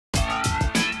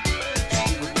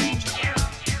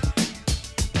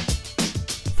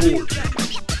Forging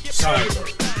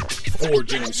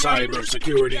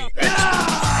cybersecurity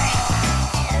experts.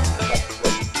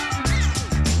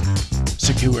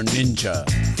 Secure Ninja.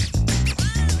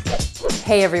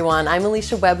 Hey everyone, I'm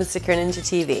Alicia Webb with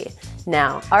SecureNinjaTV.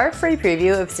 Now, our free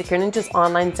preview of SecureNinja's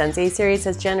online Sensei series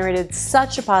has generated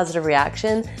such a positive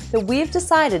reaction that we've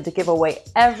decided to give away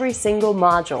every single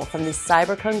module from the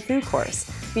Cyber Kung Fu course,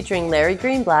 featuring Larry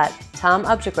Greenblatt, Tom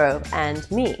Updegrove, and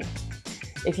me.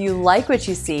 If you like what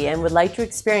you see and would like to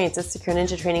experience a Secure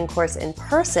Ninja training course in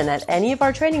person at any of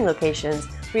our training locations,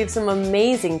 we have some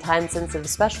amazing time-sensitive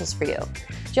specials for you.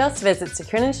 Just visit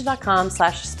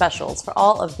SecureNinja.com/specials for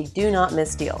all of the do not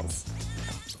miss deals.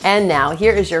 And now,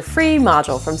 here is your free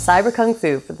module from Cyber Kung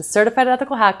Fu for the Certified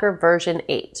Ethical Hacker version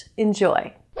 8.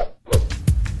 Enjoy.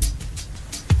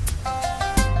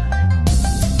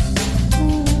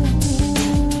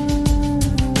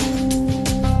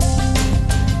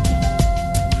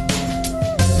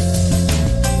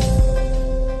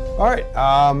 All right,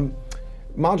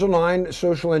 Module 9,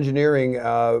 Social Engineering,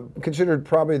 considered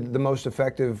probably the most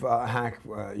effective hack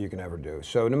you can ever do.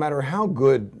 So no matter how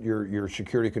good your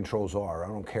security controls are, I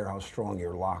don't care how strong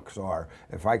your locks are,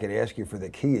 if I could ask you for the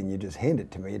key and you just hand it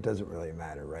to me, it doesn't really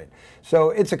matter, right? So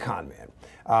it's a con man.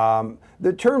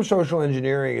 The term social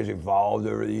engineering has evolved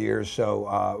over the years,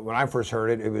 so when I first heard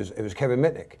it, it was Kevin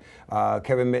Mitnick.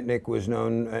 Kevin Mitnick was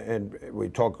known, and we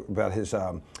talk about his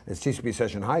TCP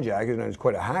session hijack, he's known as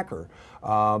quite a hacker,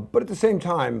 but at the same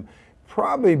time,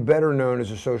 probably better known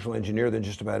as a social engineer than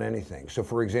just about anything. So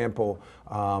for example,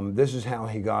 this is how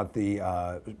he got the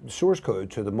source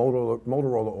code to the Motorola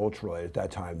Ultralight, at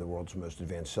that time the world's most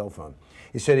advanced cell phone.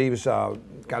 He said he was got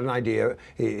an idea,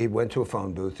 he went to a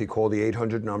phone booth, he called the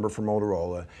 800 number for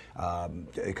Motorola,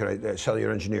 could I sell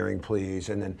your engineering please,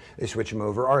 and then they switch him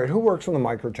over. All right, who works on the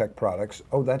Microtech products?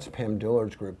 Oh, that's Pam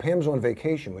Dillard's group. Pam's on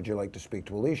vacation, would you like to speak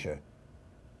to Alicia?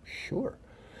 Sure.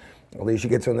 Alicia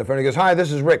gets on the phone and goes, hi,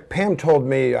 this is Rick. Pam told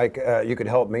me you could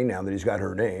help me now that he's got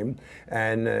her name.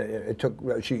 And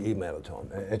she emailed it to him.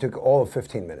 It took all of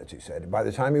 15 minutes, he said. By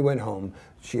the time he went home,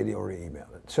 she had already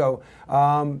emailed it. So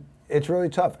it's really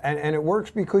tough. And it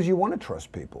works because you want to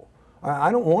trust people.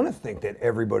 I don't want to think that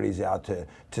everybody's out to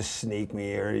sneak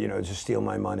me or, to steal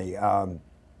my money. Tom,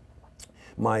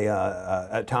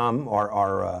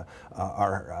 our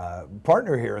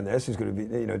partner here in this, who's going to be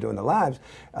doing the labs.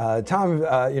 Tom,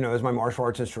 is my martial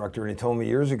arts instructor, and he told me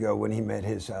years ago when he met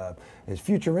his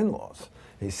future in-laws.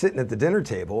 He's sitting at the dinner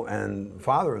table, and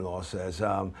father-in-law says,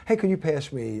 "Hey, could you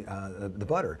pass me the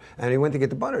butter?" And he went to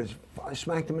get the butter. His father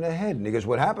smacked him in the head, and he goes,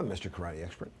 "What happened, Mr. Karate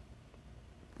Expert?"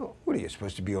 Well, what are you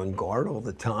supposed to be on guard all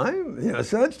the time?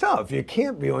 So it's tough. You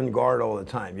can't be on guard all the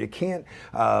time. You can't,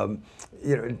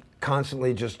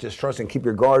 constantly just distrust and keep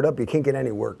your guard up. You can't get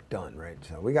any work done, right?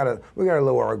 So we gotta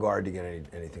lower our guard to get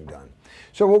anything done.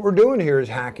 So what we're doing here is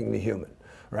hacking the human,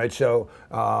 right? So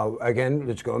again,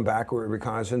 it's going back with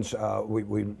reconnaissance.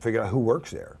 We figured out who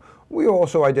works there. We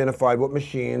also identified what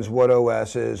machines, what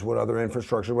OSs, what other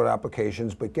infrastructure, what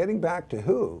applications. But getting back to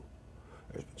who.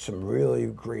 There's been some really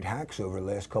great hacks over the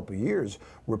last couple of years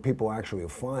where people actually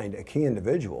find a key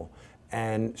individual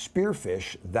and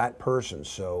spearfish that person.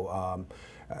 So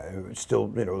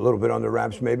still, a little bit on the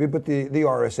wraps maybe, but the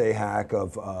RSA hack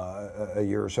of a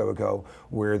year or so ago,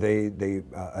 where they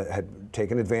had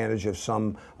taken advantage of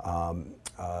some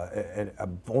a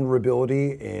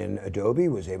vulnerability in Adobe,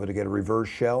 was able to get a reverse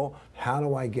shell. How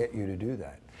do I get you to do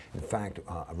that? In fact,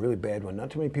 a really bad one, not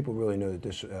too many people really know that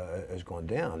this has gone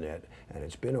down yet, and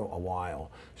it's been a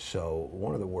while. So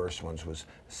one of the worst ones was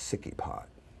SecurePot.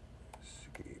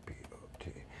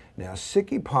 Now,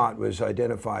 SecurePot was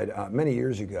identified many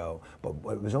years ago, but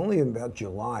it was only in about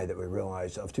July that we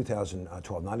realized, of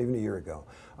 2012, not even a year ago,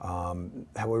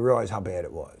 how we realized how bad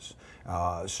it was.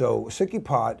 So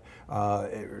SecurePot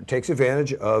takes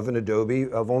advantage of an Adobe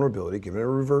vulnerability, given a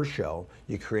reverse shell.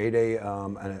 You create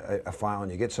a file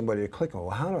and you get somebody to click on it.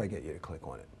 Well, how do I get you to click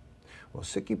on it? Well,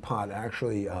 SecurePot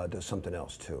actually does something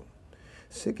else too.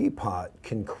 SecurePot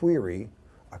can query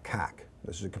a CAC.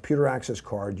 This is a computer access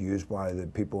card used by the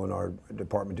people in our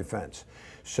Department of Defense.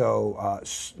 So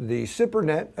the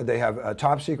SIPRnet, they have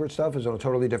top secret stuff, is on a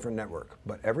totally different network.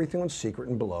 But everything on secret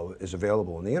and below is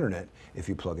available on the internet if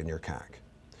you plug in your CAC.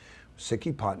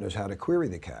 SecurePot knows how to query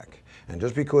the CAC. And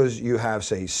just because you have,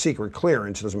 say, secret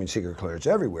clearance, doesn't mean secret clearance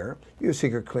everywhere. You have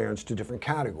secret clearance to different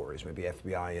categories, maybe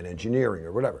FBI and engineering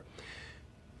or whatever.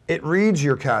 It reads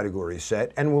your category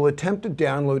set and will attempt to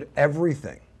download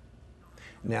everything.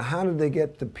 Now, how did they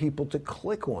get the people to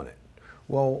click on it?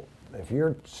 Well, if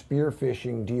you're spear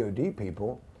phishing DoD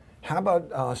people, How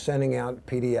about sending out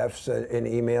PDFs in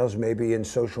emails, maybe in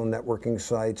social networking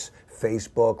sites,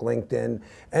 Facebook, LinkedIn,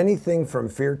 anything from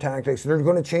fear tactics? They're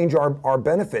going to change our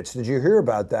benefits. Did you hear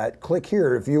about that? Click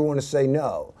here if you want to say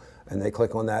no. And they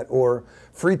click on that. Or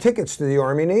free tickets to the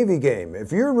Army-Navy game.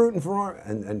 If you're rooting for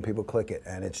and people click it.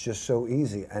 And it's just so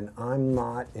easy. And I'm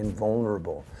not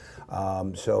invulnerable.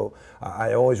 So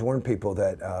I always warn people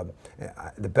that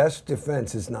the best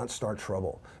defense is not start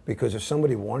trouble. Because if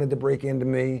somebody wanted to break into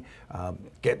me,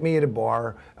 get me at a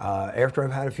bar, after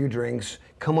I've had a few drinks,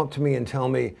 come up to me and tell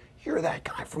me, you're that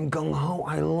guy from Gung Ho,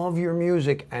 I love your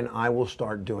music, and I will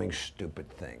start doing stupid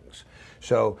things.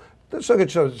 So let's look at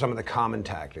some of the common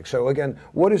tactics. So again,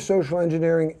 what is social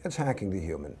engineering? It's hacking the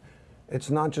human.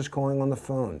 It's not just calling on the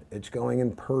phone. It's going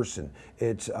in person.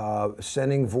 It's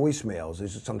sending voicemails.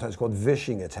 These are sometimes called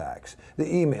vishing attacks. The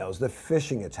emails, the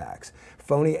phishing attacks,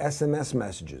 phony SMS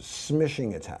messages,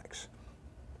 smishing attacks.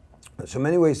 So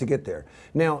many ways to get there.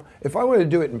 Now, if I wanted to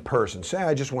do it in person, say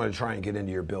I just want to try and get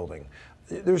into your building,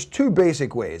 there's two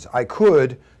basic ways. I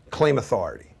could claim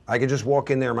authority. I could just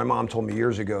walk in there. My mom told me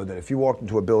years ago that if you walked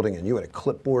into a building and you had a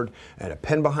clipboard and a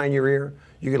pen behind your ear,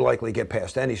 you could likely get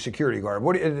past any security guard.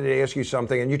 What did they ask you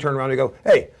something and you turn around and go,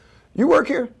 hey, you work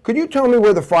here? Could you tell me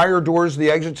where the fire doors, the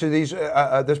exits of these,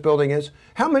 this building is?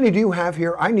 How many do you have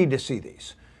here? I need to see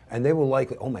these. And they will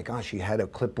likely, oh my gosh, he had a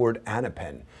clipboard and a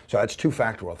pen. So that's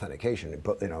two-factor authentication,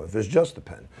 but if it's just the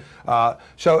pen.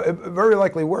 So it very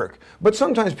likely work. But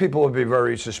sometimes people will be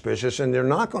very suspicious and they're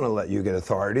not going to let you get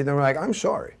authority. They're like, I'm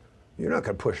sorry, you're not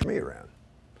going to push me around.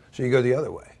 So you go the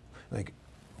other way. Like,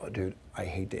 oh, dude, I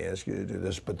hate to ask you to do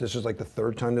this, but this is like the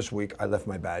third time this week I left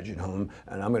my badge at home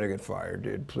and I'm going to get fired,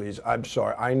 dude. Please, I'm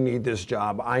sorry. I need this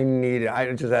job. I need it.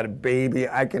 I just had a baby.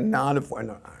 I cannot afford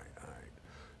it.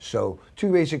 So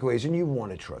two basic ways, and you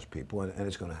want to trust people, and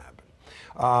it's going to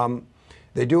happen.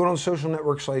 They do it on social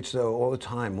network sites, though, all the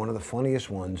time. One of the funniest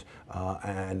ones,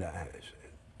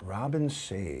 Robin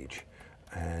Sage,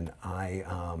 and I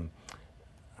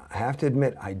have to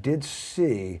admit, I did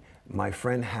see my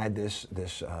friend had this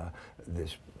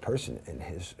person in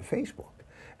his Facebook,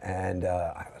 and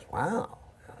I was, wow,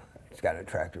 he's got an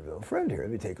attractive little friend here.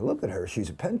 Let me take a look at her. She's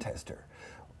a pen tester.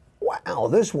 Wow,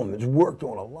 this woman's worked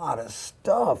on a lot of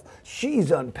stuff. She's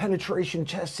done penetration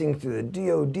testing through the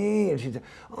DOD, and she's,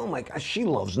 oh my gosh, she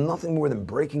loves nothing more than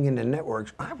breaking into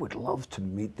networks. I would love to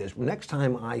meet this. Next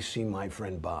time I see my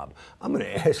friend Bob, I'm going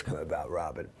to ask him about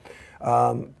Robin.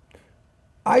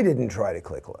 I didn't try to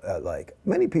click like.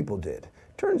 Many people did.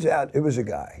 Turns out it was a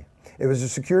guy. It was a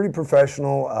security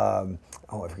professional,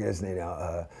 I forget his name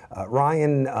now,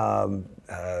 Ryan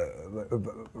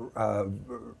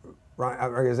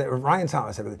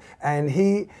Thomas, and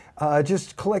he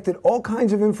just collected all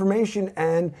kinds of information,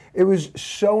 and it was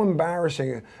so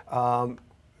embarrassing. There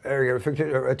we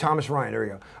go, Thomas Ryan, there we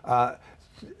go.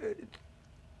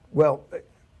 Well,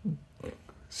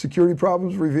 security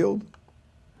problems revealed.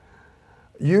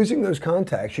 Using those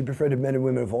contacts, she befriended men and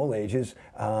women of all ages,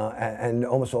 and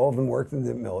almost all of them worked in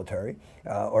the military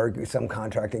or some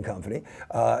contracting company.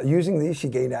 Using these, she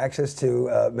gained access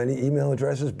to many email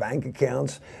addresses, bank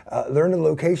accounts, learned the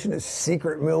location of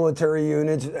secret military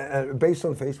units based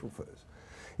on Facebook photos.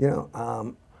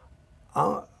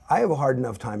 I have a hard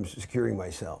enough time securing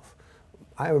myself.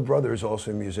 I have a brother who's also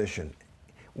a musician.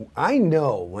 I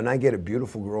know when I get a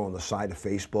beautiful girl on the side of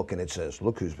Facebook and it says,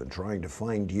 look who's been trying to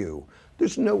find you,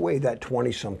 there's no way that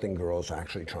 20-something girl's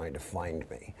actually trying to find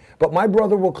me. But my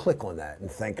brother will click on that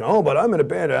and think, oh, but I'm in a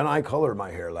band and I color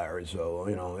my hair, Larry, so,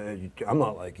 I'm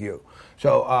not like you.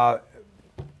 So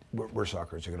we're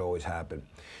suckers. It could always happen.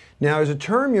 Now, there's a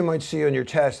term you might see on your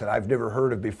test that I've never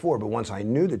heard of before, but once I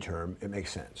knew the term, it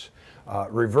makes sense.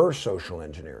 Reverse social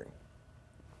engineering.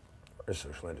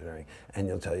 Social engineering, and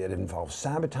they'll tell you it involves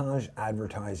sabotage,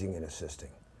 advertising, and assisting.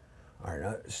 All right,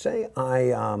 now say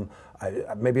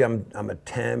maybe I'm a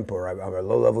temp or I'm a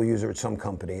low-level user at some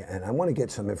company, and I want to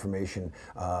get some information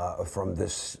from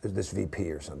this VP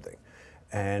or something,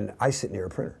 and I sit near a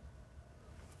printer.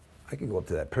 I can go up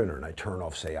to that printer and I turn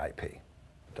off, say, IP. It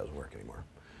doesn't work anymore.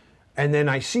 And then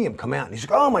I see him come out, and he's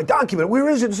like, "Oh, my document, where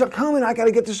is it? It's not coming. I got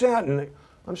to get this out." And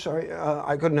I'm sorry,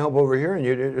 I couldn't help over here. And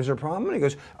is there a problem? And he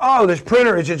goes, "Oh, this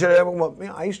printer is just." Well,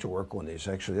 I used to work on these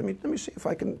actually. Let me see if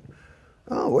I can.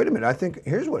 Oh, wait a minute. I think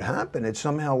here's what happened. It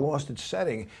somehow lost its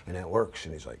setting, and it works.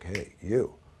 And he's like, "Hey,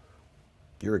 you're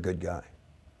a good guy."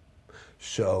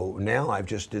 So now I've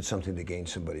just did something to gain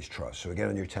somebody's trust. So again,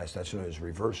 on your test, that's known as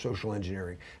reverse social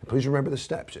engineering. And please remember the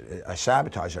steps. I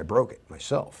sabotaged, I broke it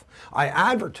myself. I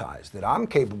advertised that I'm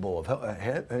capable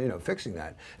of fixing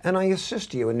that. And I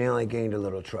assist you, and now I gained a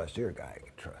little trust. You're a guy I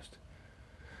can trust.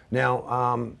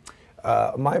 Now,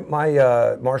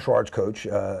 My martial arts coach,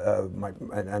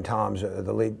 and Tom's,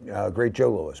 the late great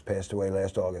Joe Lewis, passed away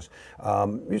last August,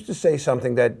 used to say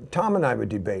something that Tom and I would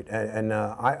debate, and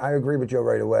I agree with Joe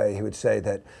right away. He would say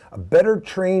that a better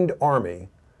trained army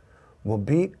will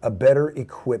beat a better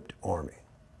equipped army.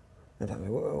 And Tom,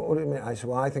 what do you mean? I said,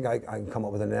 well, I think I can come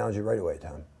up with an analogy right away,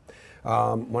 Tom.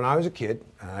 When I was a kid,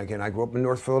 again, I grew up in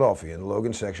North Philadelphia, in the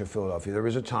Logan section of Philadelphia. There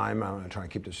was a time, I'm going to try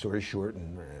and keep the story short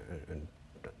and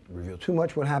reveal too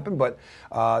much what happened, but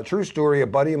true story, a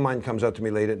buddy of mine comes up to me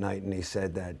late at night and he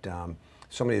said that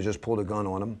somebody had just pulled a gun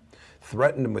on him,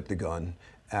 threatened him with the gun,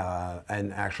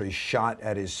 and actually shot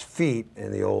at his feet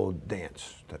in the old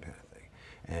dance type of thing.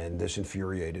 And this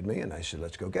infuriated me, and I said,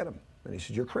 let's go get him. And he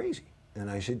said, you're crazy. And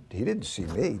I said, he didn't see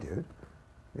me, dude.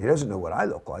 He doesn't know what I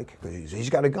look like, but he's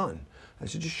got a gun. I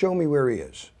said, just show me where he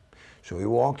is. So he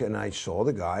walked and I saw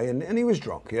the guy, and he was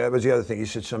drunk. Yeah, that was the other thing. He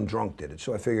said some drunk did it.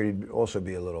 So I figured he'd also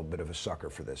be a little bit of a sucker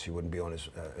for this. He wouldn't be on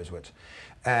his wits.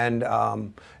 And,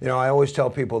 you know, I always tell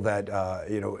people that,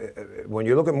 you know, when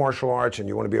you look at martial arts and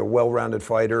you want to be a well-rounded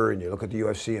fighter and you look at the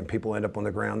UFC and people end up on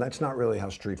the ground, that's not really how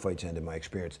street fights end in my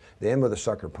experience. They end with a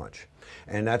sucker punch.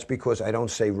 And that's because I don't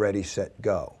say ready, set,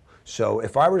 go. So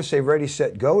if I were to say ready,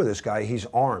 set, go with this guy, he's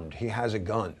armed. He has a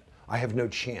gun. I have no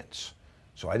chance.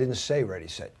 So I didn't say ready,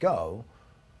 set, go.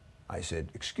 I said,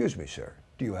 excuse me, sir,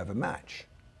 do you have a match?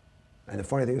 And the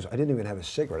funny thing is, I didn't even have a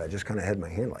cigarette. I just kind of had my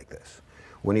hand like this.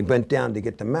 When he bent down to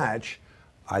get the match,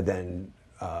 I then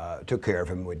took care of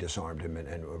him. We disarmed him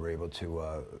and were able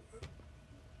to,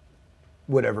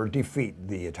 defeat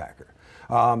the attacker.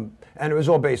 And it was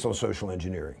all based on social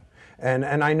engineering.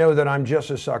 And I know that I'm just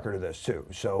a sucker to this too.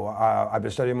 So I've been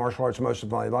studying martial arts most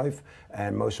of my life,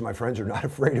 and most of my friends are not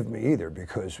afraid of me either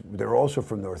because they're also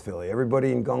from North Philly.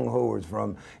 Everybody in Gung Ho is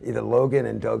from either Logan,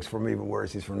 and Doug's from even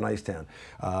worse, he's from Nicetown.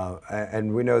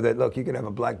 And we know that, look, you can have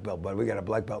a black belt, but we got a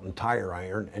black belt in tire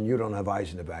iron, and you don't have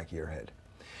eyes in the back of your head.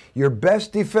 Your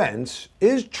best defense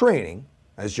is training.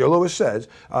 As Joe Lewis says,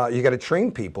 you got to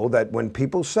train people that when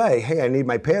people say, hey, I need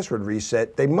my password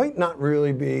reset, they might not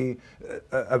really be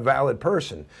a valid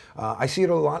person. I see it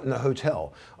a lot in the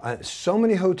hotel. So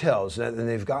many hotels, and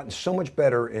they've gotten so much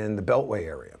better in the Beltway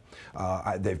area.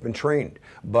 They've been trained.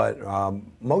 But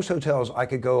most hotels, I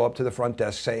could go up to the front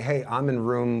desk, say, hey, I'm in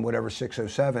room whatever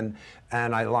 607,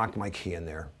 and I locked my key in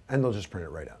there, and they'll just print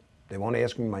it right out. They won't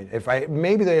ask me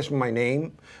maybe they ask me my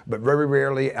name, but very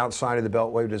rarely outside of the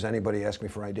Beltway does anybody ask me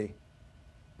for ID.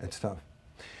 It's tough.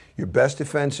 Your best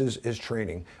defense is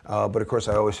training, but of course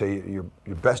I always say your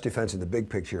best defense in the big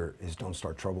picture is don't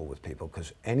start trouble with people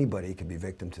because anybody can be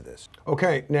victim to this.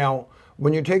 Okay, now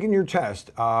when you're taking your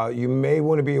test, you may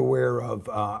want to be aware of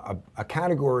a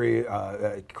category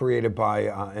created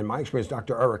by, in my experience,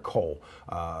 Dr. Eric Cole,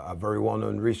 a very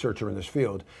well-known researcher in this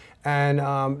field. And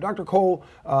Dr. Cole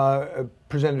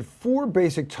presented 4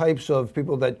 basic types of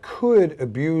people that could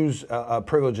abuse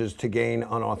privileges to gain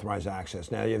unauthorized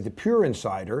access. Now, you have the pure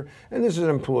insider, and this is an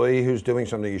employee who's doing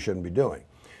something you shouldn't be doing.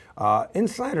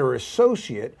 Insider or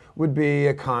associate would be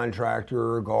a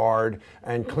contractor, a guard,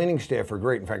 and cleaning staff are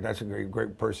great. In fact, that's a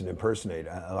great person to impersonate.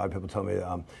 A lot of people tell me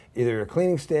either a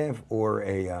cleaning staff or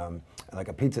like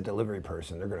a pizza delivery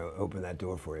person. They're going to open that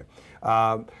door for you.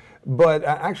 But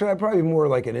actually, I'd probably be more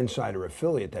like an insider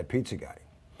affiliate, that pizza guy.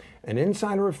 An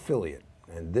insider affiliate,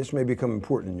 and this may become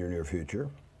important in your near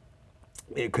future.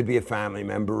 It could be a family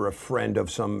member, a friend of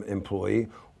some employee,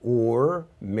 or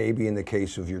maybe in the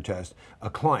case of your test, a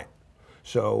client.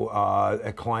 So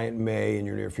a client may, in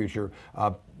your near future,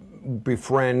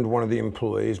 befriend one of the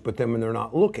employees, but then when they're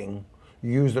not looking,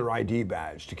 use their ID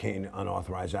badge to gain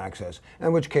unauthorized access,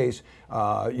 in which case,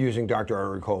 using Dr.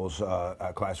 Eric Cole's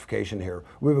classification here,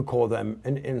 we would call them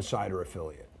an insider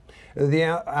affiliate.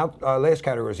 The last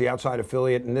category is the outside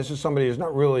affiliate, and this is somebody who's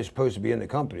not really supposed to be in the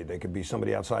company. They could be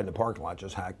somebody outside the parking lot,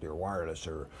 just hacked their wireless,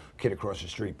 or a kid across the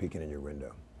street peeking in your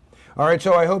window. All right,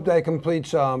 so I hope that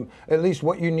completes at least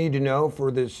what you need to know for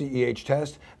the CEH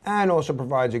test, and also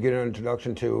provides a good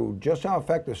introduction to just how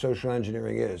effective social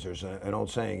engineering is. There's an old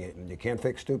saying, you can't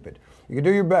fix stupid. You can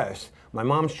do your best. My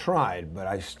mom's tried, but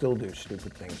I still do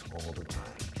stupid things all the time.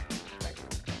 Thank you.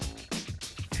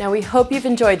 Now we hope you've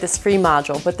enjoyed this free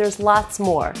module, but there's lots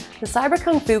more. The Cyber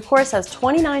Kung Fu course has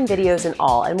 29 videos in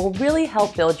all and will really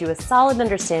help build you a solid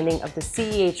understanding of the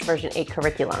CEH version 8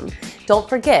 curriculum. Don't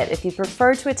forget, if you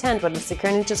prefer to attend one of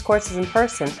Secure Ninja's courses in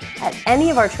person at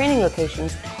any of our training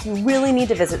locations, you really need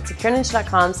to visit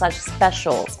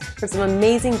SecureNinja.com/specials for some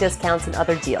amazing discounts and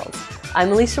other deals.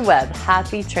 I'm Alicia Webb.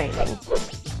 Happy training.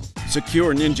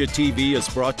 Secure Ninja TV is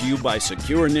brought to you by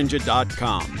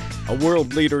SecureNinja.com, a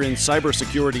world leader in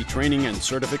cybersecurity training and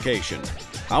certification.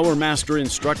 Our master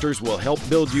instructors will help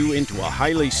build you into a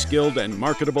highly skilled and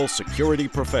marketable security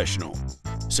professional.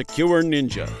 Secure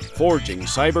Ninja, forging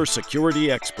cybersecurity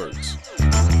experts.